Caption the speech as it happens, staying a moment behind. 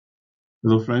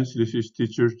Hello friends, this is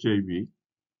teacher JB.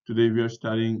 Today we are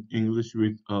studying English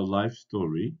with a life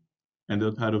story, and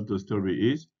the title of the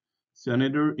story is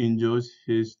Senator Enjoys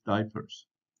His Diapers.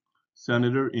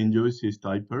 Senator enjoys his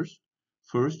diapers.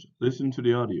 First, listen to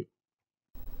the audio.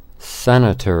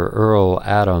 Senator Earl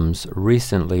Adams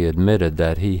recently admitted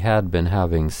that he had been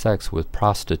having sex with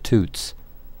prostitutes.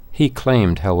 He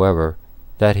claimed, however,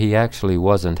 that he actually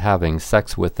wasn't having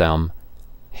sex with them.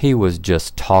 He was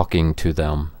just talking to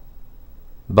them.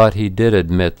 But he did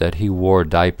admit that he wore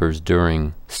diapers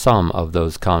during some of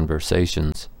those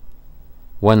conversations.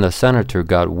 When the senator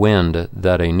got wind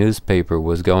that a newspaper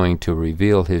was going to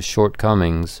reveal his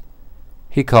shortcomings,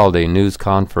 he called a news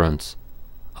conference.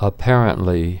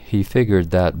 Apparently, he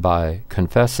figured that by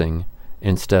confessing,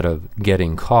 instead of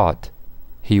getting caught,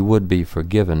 he would be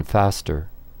forgiven faster.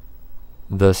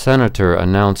 The senator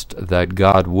announced that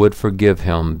God would forgive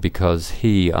him because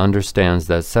he understands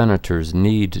that senators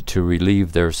need to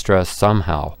relieve their stress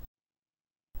somehow.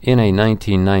 In a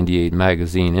 1998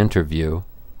 magazine interview,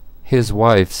 his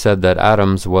wife said that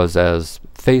Adams was as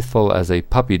faithful as a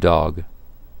puppy dog.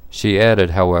 She added,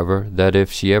 however, that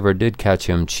if she ever did catch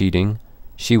him cheating,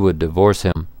 she would divorce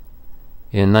him.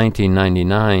 In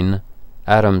 1999,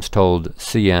 Adams told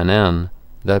CNN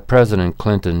that President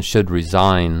Clinton should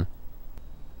resign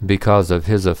because of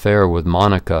his affair with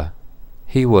Monica.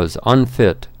 He was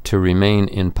unfit to remain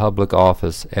in public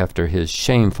office after his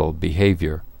shameful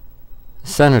behavior.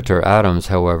 Senator Adams,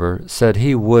 however, said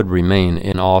he would remain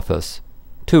in office.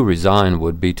 To resign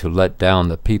would be to let down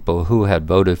the people who had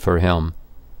voted for him.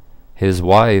 His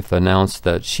wife announced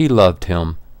that she loved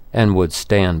him and would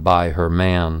stand by her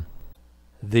man.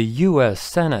 The U.S.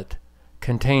 Senate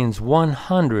contains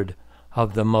 100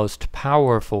 of the most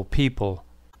powerful people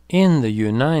in the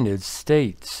United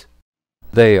States.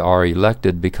 They are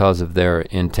elected because of their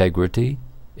integrity,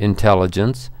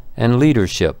 intelligence, and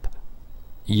leadership.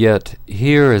 Yet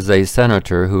here is a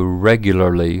senator who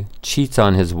regularly cheats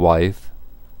on his wife,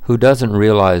 who doesn't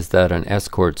realize that an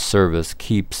escort service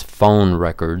keeps phone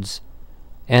records,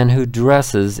 and who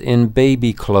dresses in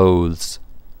baby clothes.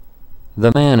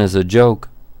 The man is a joke,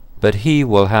 but he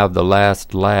will have the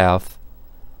last laugh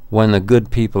when the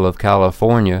good people of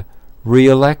California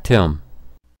re-elect him.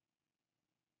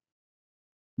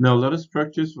 Now let us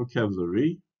practice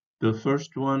vocabulary. The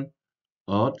first one,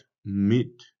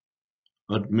 admit.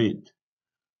 Admit.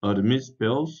 Admit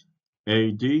spells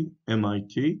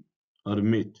A-D-M-I-T.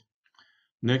 Admit.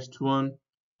 Next one,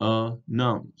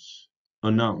 announce.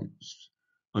 Announce.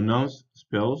 Announce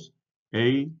spells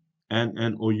A-N-N-O-U-N-C-E.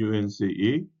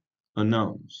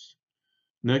 Announce.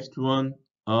 Next one,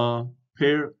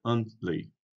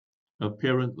 apparently.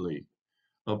 Apparently.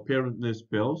 Apparently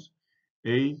spells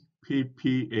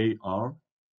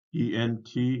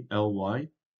A-P-P-A-R-E-N-T-L-Y.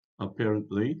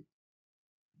 Apparently.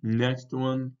 Next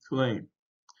one, claim.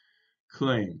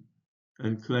 Claim.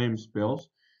 And claim spells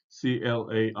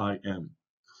C-L-A-I-M.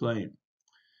 Claim.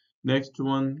 Next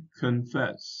one,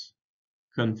 confess.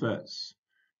 Confess.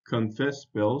 Confess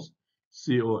spells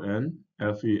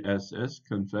C-O-N-F-E-S-S.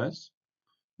 Confess.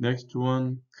 Next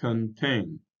one,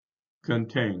 contain.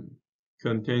 Contain.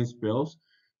 Contain spells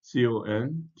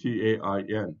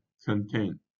C-O-N-T-A-I-N.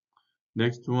 Contain.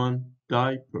 Next one,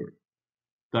 diaper.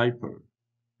 Diaper.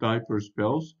 Diaper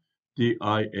spells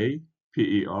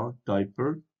D-I-A-P-E-R.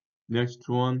 Diaper. Next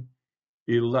one,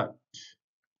 elect.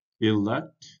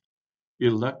 Elect.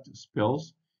 Elect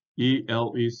spells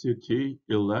E-L-E-C-T.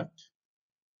 Elect.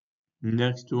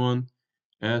 Next one,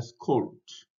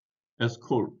 escort.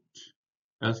 Escort.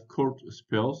 Escort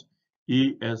spells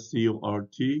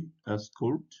E-S-C-O-R-T.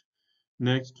 Escort.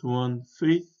 Next one,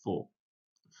 faithful.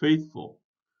 Faithful.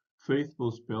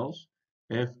 Faithful spells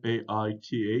F-A-I-T-H-F-U-L.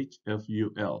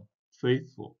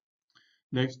 Faithful.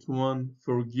 Next one,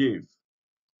 forgive.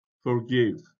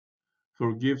 Forgive.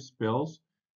 Forgive spells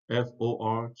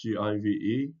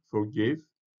F-O-R-G-I-V-E. Forgive.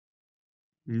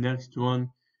 Next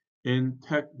one,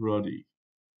 integrity.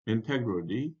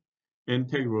 Integrity.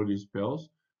 Integrity spells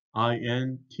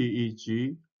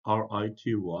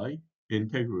I-N-T-E-G-R-I-T-Y.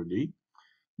 Integrity.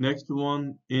 Next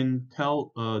one,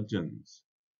 intelligence.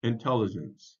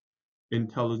 Intelligence.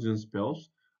 Intelligence spells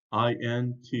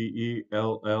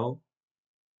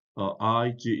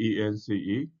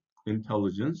I-N-T-E-L-L-I-G-E-N-C-E.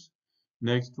 Intelligence.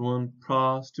 Next one,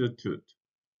 prostitute.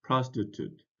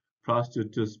 Prostitute.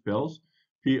 Prostitute spells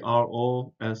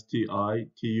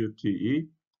P-R-O-S-T-I-T-U-T-E.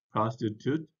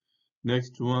 Prostitute.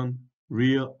 Next one,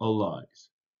 realize.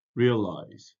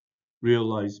 Realize.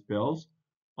 Realize spells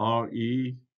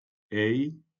R-E-A-L-I-Z-E.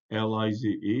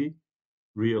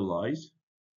 Realize.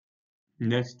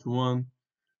 Next one,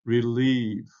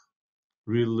 relieve.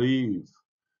 Relieve.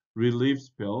 Relief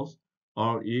spells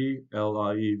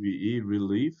R-E-L-I-E-V-E,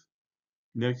 relief.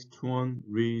 Next one,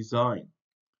 resign.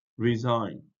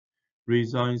 Resign.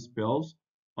 Resign spells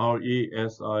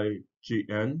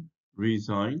R-E-S-I-G-N,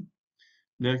 resign.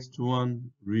 Next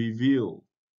one, reveal.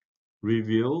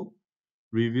 Reveal.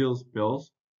 Reveal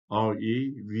spells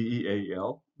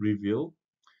R-E-V-E-A-L, reveal.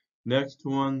 Next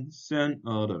one,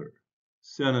 senator.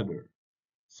 Senator.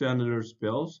 Senator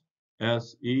spells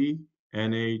S-E-N-A-T-O-R,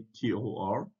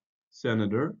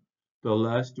 senator. The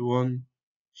last one,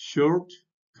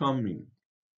 shortcoming.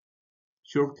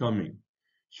 Shortcoming.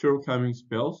 Shortcoming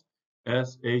spells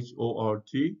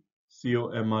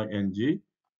S-H-O-R-T-C-O-M-I-N-G,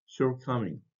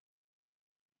 shortcoming.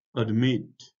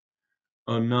 Admit,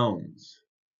 announce,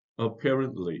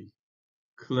 apparently,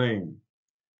 claim,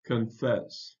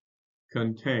 confess,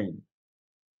 contain,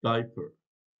 diaper,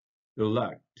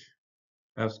 elect,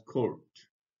 escort,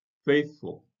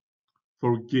 faithful,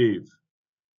 forgive,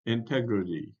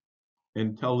 integrity,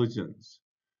 intelligence,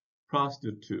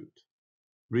 prostitute,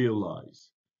 realize,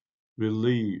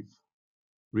 relieve,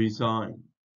 resign,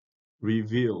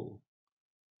 reveal,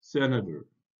 senator,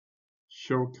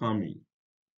 shortcoming.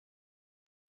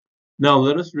 Now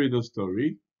let us read the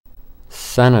story.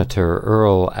 Senator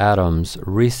Earl Adams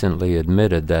recently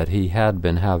admitted that he had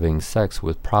been having sex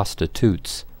with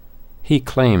prostitutes. He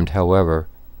claimed, however,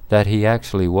 that he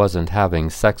actually wasn't having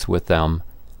sex with them.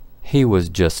 He was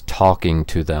just talking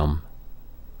to them.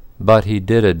 But he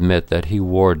did admit that he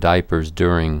wore diapers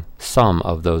during some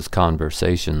of those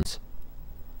conversations.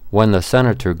 When the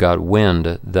senator got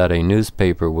wind that a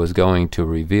newspaper was going to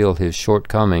reveal his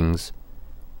shortcomings,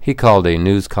 he called a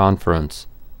news conference.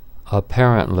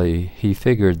 Apparently, he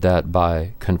figured that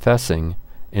by confessing,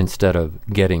 instead of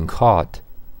getting caught,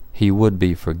 he would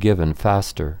be forgiven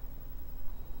faster.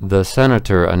 The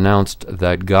senator announced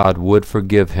that God would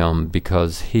forgive him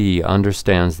because he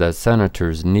understands that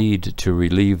senators need to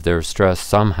relieve their stress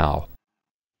somehow.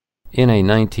 In a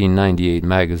 1998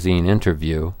 magazine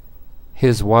interview,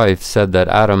 his wife said that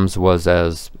Adams was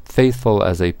as faithful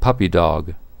as a puppy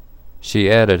dog.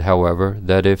 She added, however,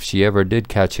 that if she ever did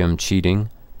catch him cheating,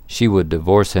 she would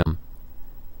divorce him.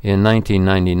 In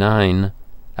 1999,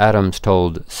 Adams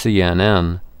told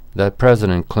CNN that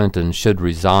President Clinton should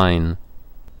resign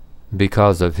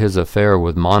because of his affair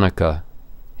with Monica.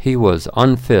 He was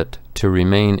unfit to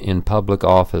remain in public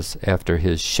office after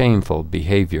his shameful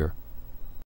behavior.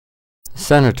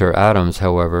 Senator Adams,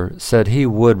 however, said he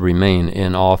would remain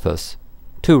in office.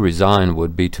 To resign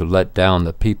would be to let down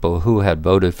the people who had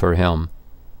voted for him.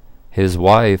 His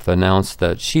wife announced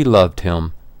that she loved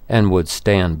him and would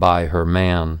stand by her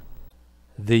man.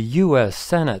 The U.S.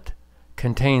 Senate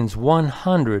contains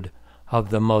 100 of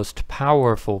the most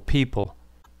powerful people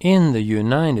in the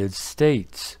United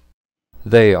States.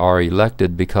 They are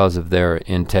elected because of their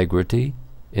integrity,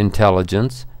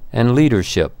 intelligence, and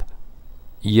leadership.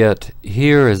 Yet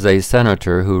here is a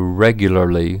senator who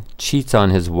regularly cheats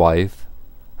on his wife,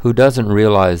 who doesn't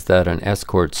realize that an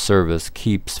escort service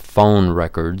keeps phone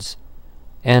records,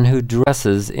 and who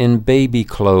dresses in baby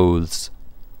clothes.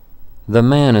 The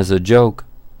man is a joke,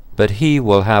 but he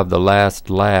will have the last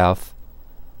laugh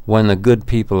when the good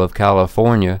people of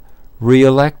California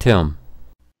re-elect him.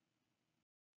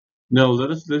 Now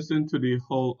let us listen to the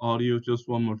whole audio just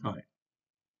one more time.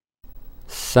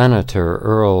 Senator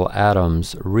Earl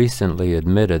Adams recently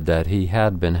admitted that he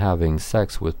had been having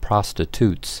sex with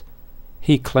prostitutes.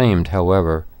 He claimed,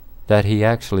 however, that he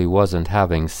actually wasn't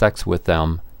having sex with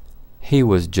them. He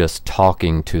was just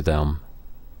talking to them.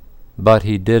 But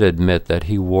he did admit that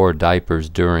he wore diapers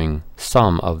during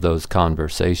some of those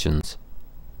conversations.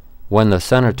 When the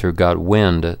senator got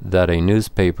wind that a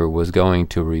newspaper was going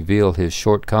to reveal his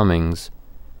shortcomings,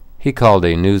 he called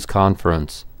a news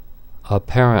conference.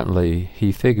 Apparently,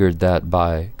 he figured that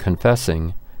by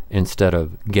confessing, instead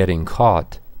of getting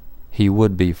caught, he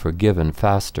would be forgiven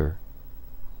faster.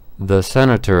 The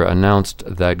senator announced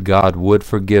that God would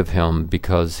forgive him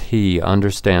because he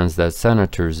understands that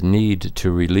senators need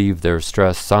to relieve their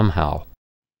stress somehow.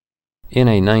 In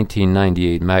a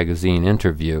 1998 magazine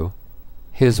interview,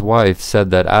 his wife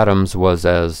said that Adams was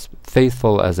as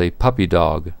faithful as a puppy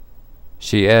dog.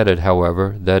 She added,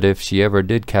 however, that if she ever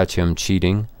did catch him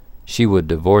cheating, she would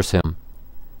divorce him.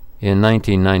 In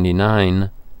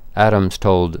 1999, Adams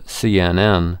told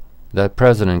CNN that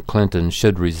President Clinton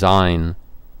should resign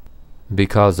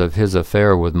because of his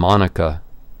affair with Monica.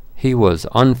 He was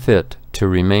unfit to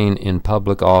remain in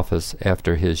public office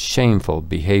after his shameful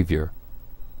behavior.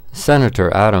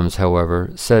 Senator Adams,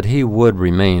 however, said he would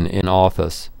remain in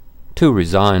office. To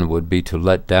resign would be to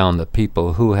let down the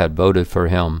people who had voted for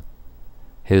him.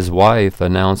 His wife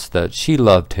announced that she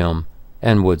loved him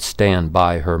and would stand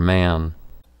by her man.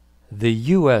 The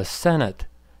U.S. Senate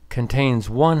contains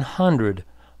 100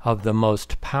 of the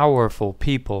most powerful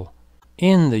people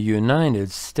in the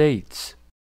United States.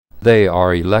 They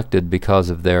are elected because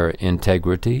of their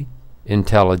integrity,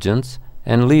 intelligence,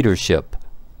 and leadership.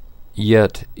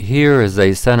 Yet here is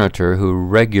a senator who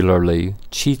regularly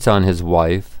cheats on his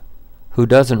wife, who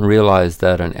doesn't realize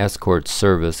that an escort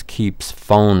service keeps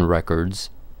phone records,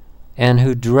 and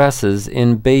who dresses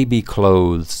in baby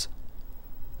clothes.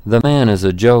 The man is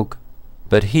a joke,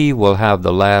 but he will have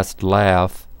the last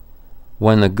laugh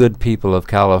when the good people of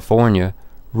California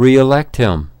re-elect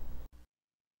him.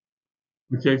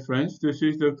 Okay, friends, this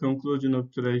is the conclusion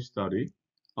of today's study.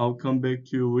 I'll come back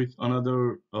to you with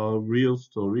another real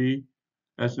story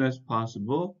as soon as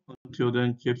possible. Until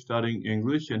then, keep studying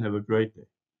English and have a great day.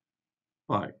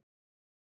 Bye.